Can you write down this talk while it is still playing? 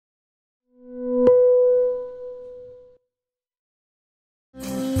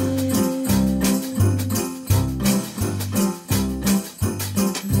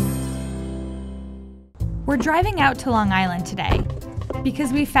driving out to Long Island today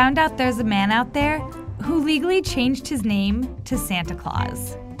because we found out there's a man out there who legally changed his name to Santa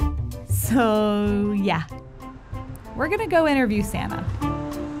Claus. So, yeah. We're gonna go interview Santa.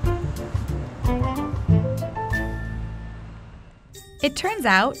 It turns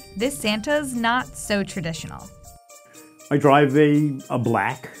out this Santa's not so traditional. I drive a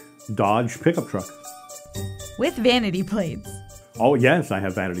black Dodge pickup truck. With vanity plates. Oh, yes, I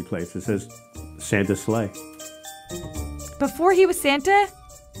have vanity plates. It says Santa Sleigh. Before he was Santa,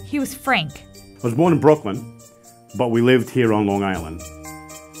 he was Frank. I was born in Brooklyn, but we lived here on Long Island.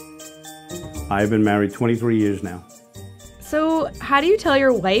 I've been married 23 years now. So, how do you tell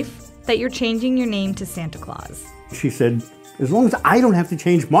your wife that you're changing your name to Santa Claus? She said, as long as I don't have to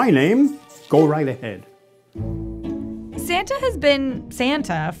change my name, go right ahead. Santa has been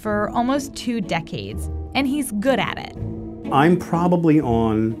Santa for almost 2 decades, and he's good at it. I'm probably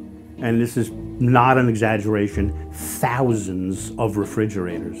on, and this is not an exaggeration, thousands of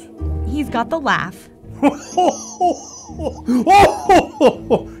refrigerators. He's got the laugh.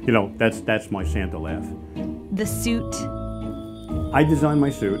 You know, that's my Santa laugh. The suit. I designed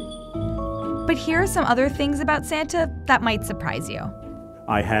my suit. But here are some other things about Santa that might surprise you.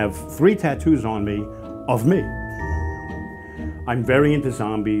 I have 3 tattoos on me of me. I'm very into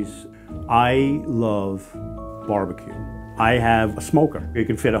zombies. I love barbecue. I have a smoker. You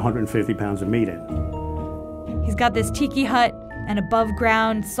can fit 150 pounds of meat in. He's got this tiki hut, an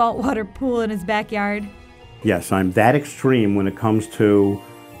above-ground saltwater pool in his backyard. Yes, I'm that extreme when it comes to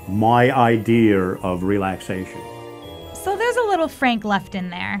my idea of relaxation. So there's a little Frank left in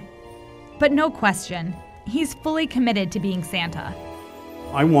there. But no question, he's fully committed to being Santa.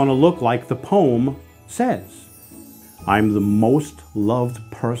 I want to look like the poem says. I'm the most loved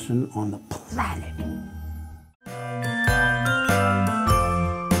person on the planet.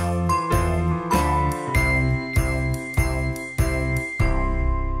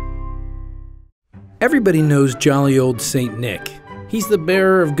 Everybody knows jolly old Saint Nick. He's the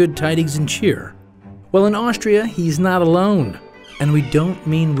bearer of good tidings and cheer. Well, in Austria, he's not alone. And we don't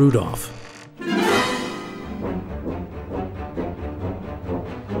mean Rudolph.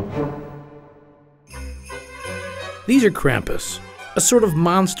 These are Krampus, a sort of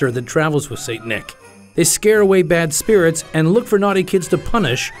monster that travels with Saint Nick. They scare away bad spirits and look for naughty kids to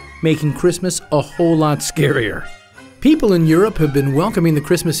punish, making Christmas a whole lot scarier. People in Europe have been welcoming the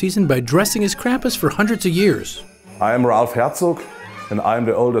Christmas season by dressing as Krampus for hundreds of years. I am Ralph Herzog, and I am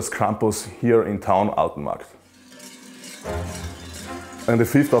the oldest Krampus here in town, Altenmarkt. On the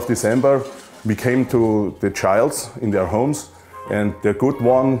 5th of December, we came to the childs in their homes, and the good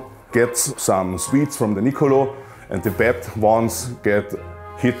one gets some sweets from the Nicolo, and the bad ones get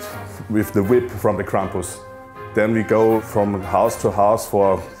hit with the whip from the Krampus. Then we go from house to house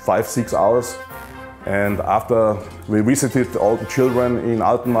for 5-6 hours. And after we visited all the children in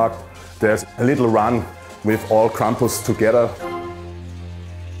Altenmarkt, there's a little run with all Krampus together.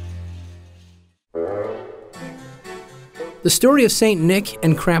 The story of Saint Nick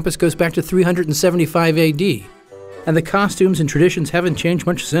and Krampus goes back to 375 AD, and the costumes and traditions haven't changed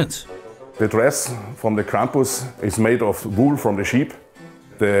much since. The dress from the Krampus is made of wool from the sheep.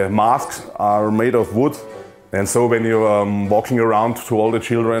 The masks are made of wood. And so when you're walking around to all the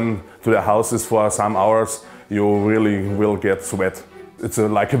children, to their houses for some hours, you really will get sweat. It's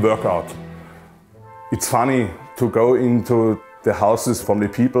like a workout. It's funny to go into the houses from the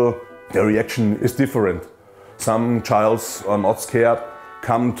people. The reaction is different. Some childs are not scared,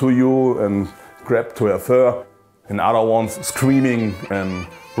 come to you and grab to your fur, and other ones screaming and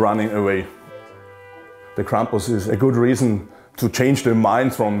running away. The Krampus is a good reason to change the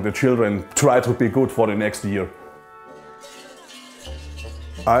mind from the children, try to be good for the next year.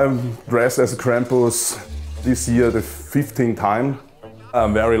 I'm dressed as a Krampus this year the 15th time.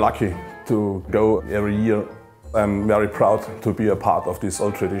 I'm very lucky to go every year. I'm very proud to be a part of this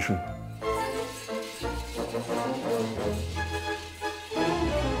old tradition.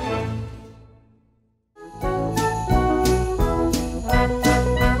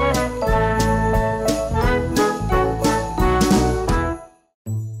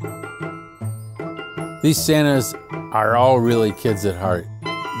 These Santas are all really kids at heart.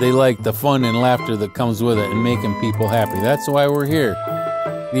 They like the fun and laughter that comes with it and making people happy. That's why we're here.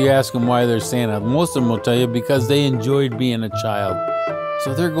 You ask them why they're Santa, most of them will tell you because they enjoyed being a child.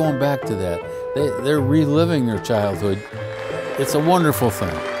 So they're going back to that. They're reliving their childhood. It's a wonderful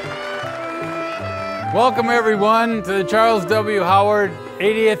thing. Welcome everyone to the Charles W. Howard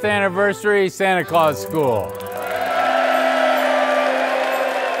 80th Anniversary Santa Claus School.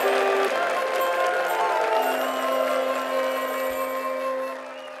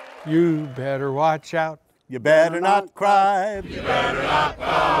 You better watch out. You better not cry. You better not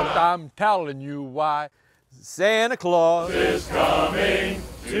cry. But I'm telling you why. Santa Claus is coming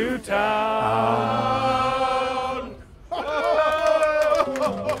to town.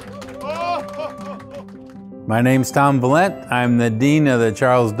 My name's Tom Valent. I'm the Dean of the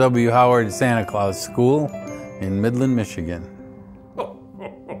Charles W. Howard Santa Claus School in Midland, Michigan.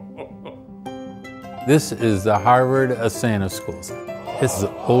 This is the Harvard of Santa Schools. It's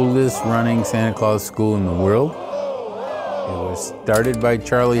the oldest running Santa Claus school in the world. It was started by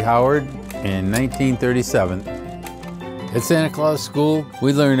Charlie Howard in 1937. At Santa Claus School,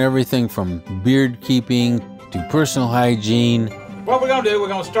 we learn everything from beard keeping to personal hygiene. What we're gonna do, we're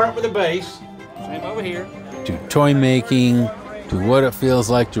gonna start with the base. Same over here. To toy making, to what it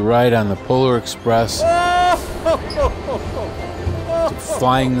feels like to ride on the Polar Express, to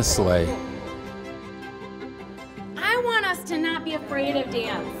flying the sleigh. I want us to not be afraid of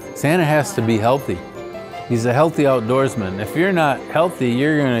dance. Santa has to be healthy. He's a healthy outdoorsman. If you're not healthy,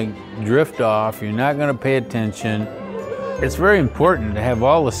 you're gonna drift off, you're not gonna pay attention. It's very important to have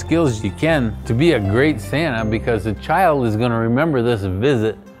all the skills you can to be a great Santa, because the child is gonna remember this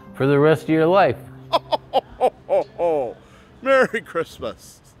visit for the rest of your life. Merry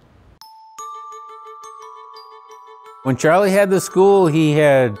Christmas. When Charlie had the school, he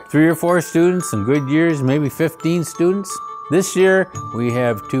had 3 or 4 students, in good years, maybe 15 students. This year, we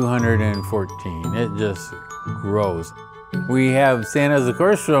have 214. It just grows. We have Santas, of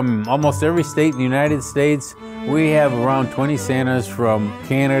course, from almost every state in the United States. We have around 20 Santas from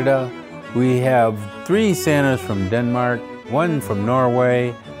Canada. We have 3 Santas from Denmark, 1 from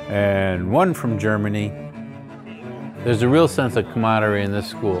Norway, and 1 from Germany. There's a real sense of camaraderie in this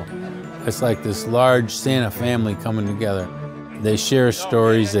school. It's like this large Santa family coming together. They share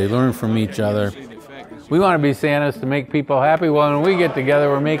stories, they learn from each other. We want to be Santas to make people happy. Well, when we get together,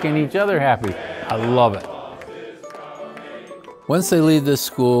 we're making each other happy. I love it. Once they leave this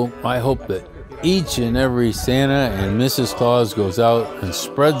school, I hope that each and every Santa and Mrs. Claus goes out and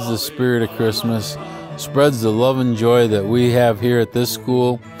spreads the spirit of Christmas, spreads the love and joy that we have here at this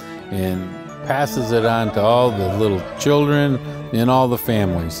school, and passes it on to all the little children and all the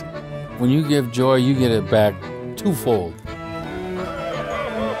families. When you give joy, you get it back twofold.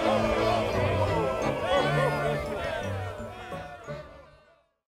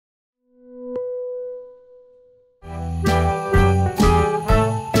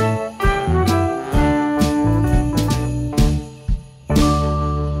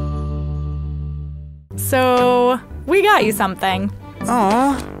 So, we got you something.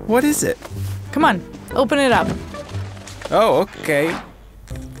 Aw, what is it? Come on, open it up. Oh, okay.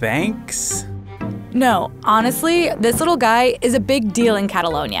 Thanks. No, honestly, this little guy is a big deal in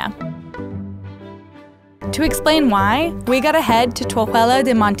Catalonia. To explain why, we gotta head to Torroella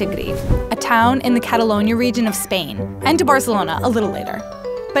de Montgrí, a town in the Catalonia region of Spain, and to Barcelona a little later.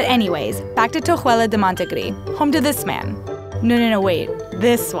 But anyways, back to Torroella de Montgrí, home to this man. No, wait,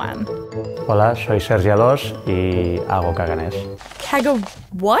 this one. Hola, soy Sergi Alós y hago caganés.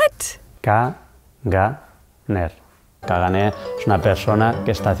 What? Caganer. Caganer es una persona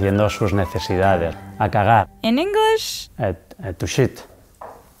que está haciendo sus necesidades. A cagar. In English? To shit.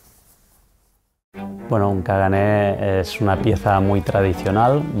 Bueno, un caganer es una pieza muy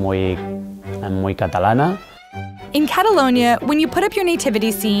tradicional, muy catalana. In Catalonia, when you put up your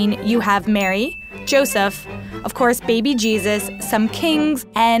nativity scene, you have Mary, Joseph, of course, baby Jesus, some kings,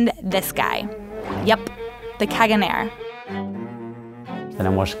 and this guy. Yep, the caganer.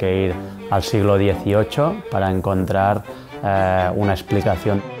 Tenemos que ir al siglo XVIII para encontrar una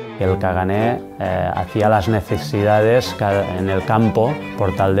explicación. El caganer hacía las necesidades en el campo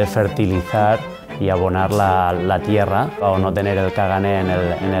por tal de fertilizar y abonar la tierra. O no tener el caganer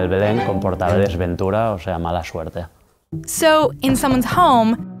en el Belén comportaba desventura, o sea, mala suerte. So, in someone's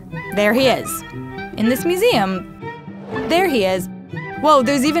home, there he is. In this museum, there he is. Whoa,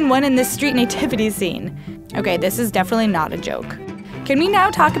 there's even one in this street nativity scene. Okay, this is definitely not a joke. Can we now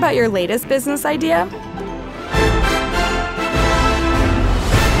talk about your latest business idea?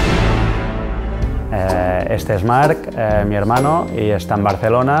 Este es Marc, mi hermano, y está en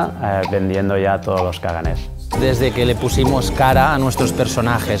Barcelona vendiendo ya todos los caganés. Desde que le pusimos cara a nuestros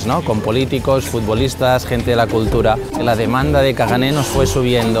personajes, ¿no? Con políticos, futbolistas, gente de la cultura, la demanda de cagané nos fue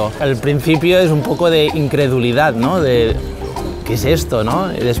subiendo. Al principio es un poco de incredulidad, ¿no? De ¿qué es esto,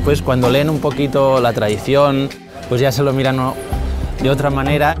 no? Y después cuando leen un poquito la tradición, pues ya se lo miran de otra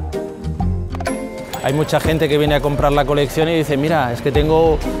manera. Hay mucha gente que viene a comprar la colección y dice, mira, es que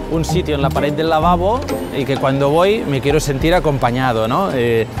tengo un sitio en la pared del lavabo y que cuando voy me quiero sentir acompañado, ¿no?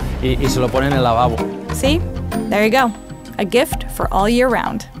 Y se lo ponen en el lavabo. See? There you go. A gift for all year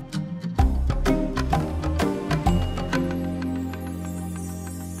round.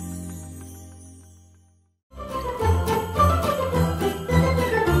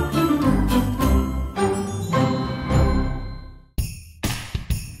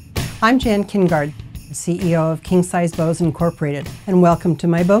 I'm Jan Kingard, CEO of King Size Bows Incorporated, and welcome to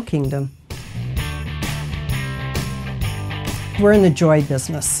my bow kingdom. We're in the joy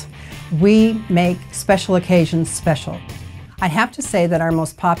business. We make special occasions special. I have to say that our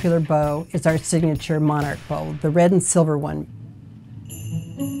most popular bow is our signature Monarch bow, the red and silver one.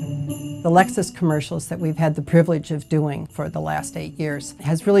 The Lexus commercials that we've had the privilege of doing for the last 8 years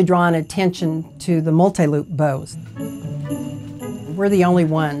has really drawn attention to the multi-loop bows. We're the only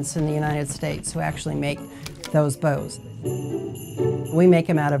ones in the United States who actually make those bows. We make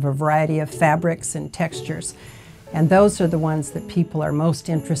them out of a variety of fabrics and textures, and those are the ones that people are most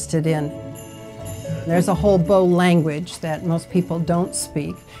interested in. There's a whole bow language that most people don't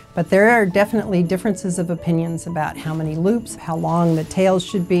speak, but there are definitely differences of opinions about how many loops, how long the tails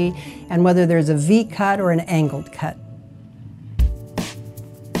should be, and whether there's a V cut or an angled cut.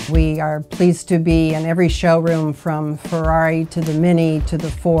 We are pleased to be in every showroom, from Ferrari to the Mini to the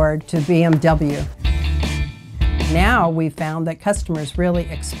Ford to BMW. Now we've found that customers really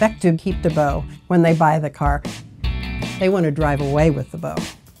expect to keep the bow when they buy the car. They want to drive away with the bow.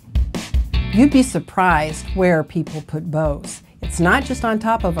 You'd be surprised where people put bows. It's not just on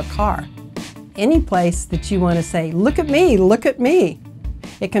top of a car. Any place that you want to say, look at me, look at me.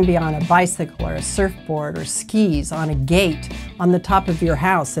 It can be on a bicycle or a surfboard or skis, on a gate, on the top of your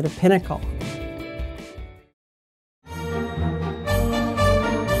house at a pinnacle.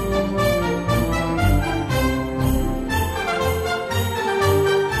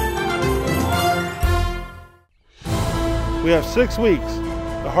 We have 6 weeks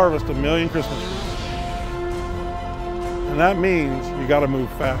to harvest 1 million Christmas trees. And that means you got to move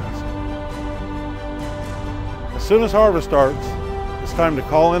fast. As soon as harvest starts, it's time to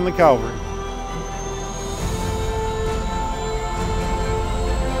call in the cavalry.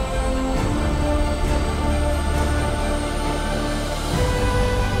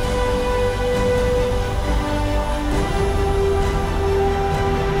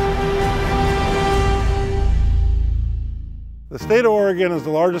 The state of Oregon is the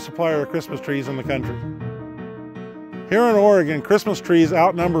largest supplier of Christmas trees in the country. Here in Oregon, Christmas trees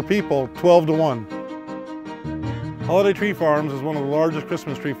outnumber people 12 to 1. Holiday Tree Farms is one of the largest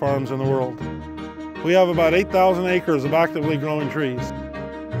Christmas tree farms in the world. We have about 8,000 acres of actively growing trees.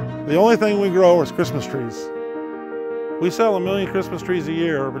 The only thing we grow is Christmas trees. We sell 1 million Christmas trees a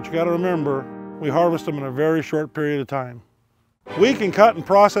year, but you got to remember, we harvest them in a very short period of time. We can cut and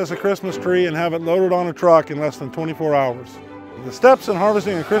process a Christmas tree and have it loaded on a truck in less than 24 hours. The steps in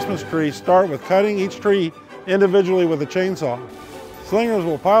harvesting a Christmas tree start with cutting each tree individually with a chainsaw. Slingers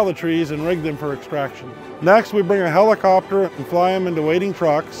will pile the trees and rig them for extraction. Next, we bring a helicopter and fly them into waiting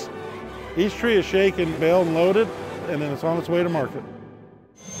trucks. Each tree is shaken, baled, and loaded, and then it's on its way to market.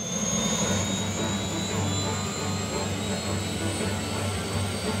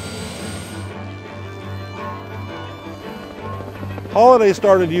 Holiday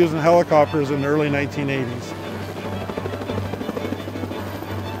started using helicopters in the early 1980s.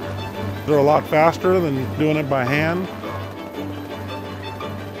 They're a lot faster than doing it by hand.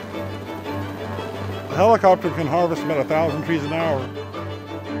 A helicopter can harvest about 1,000 trees an hour.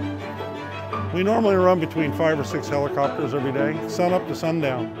 We normally run between 5 or 6 helicopters every day, sun up to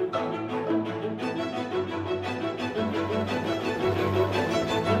sundown.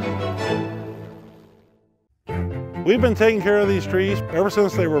 We've been taking care of these trees ever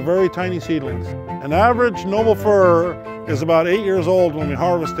since they were very tiny seedlings. An average noble fir is about 8 years old when we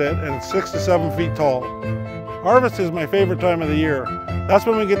harvest it, and it's 6 to 7 feet tall. Harvest is my favorite time of the year. That's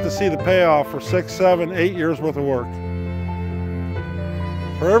when we get to see the payoff for 6, 7, 8 years worth of work.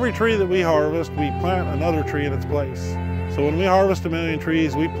 For every tree that we harvest, we plant another tree in its place. So when we harvest 1 million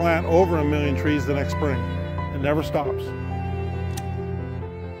trees, we plant over 1 million trees the next spring. It never stops.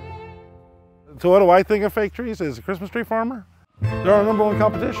 So what do I think of fake trees as a Christmas tree farmer? They're our #1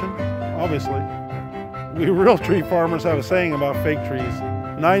 competition, obviously. We real tree farmers have a saying about fake trees.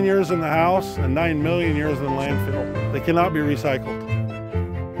 9 years in the house and 9 million years in the landfill. They cannot be recycled.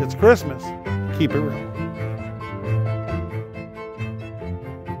 It's Christmas. Keep it real.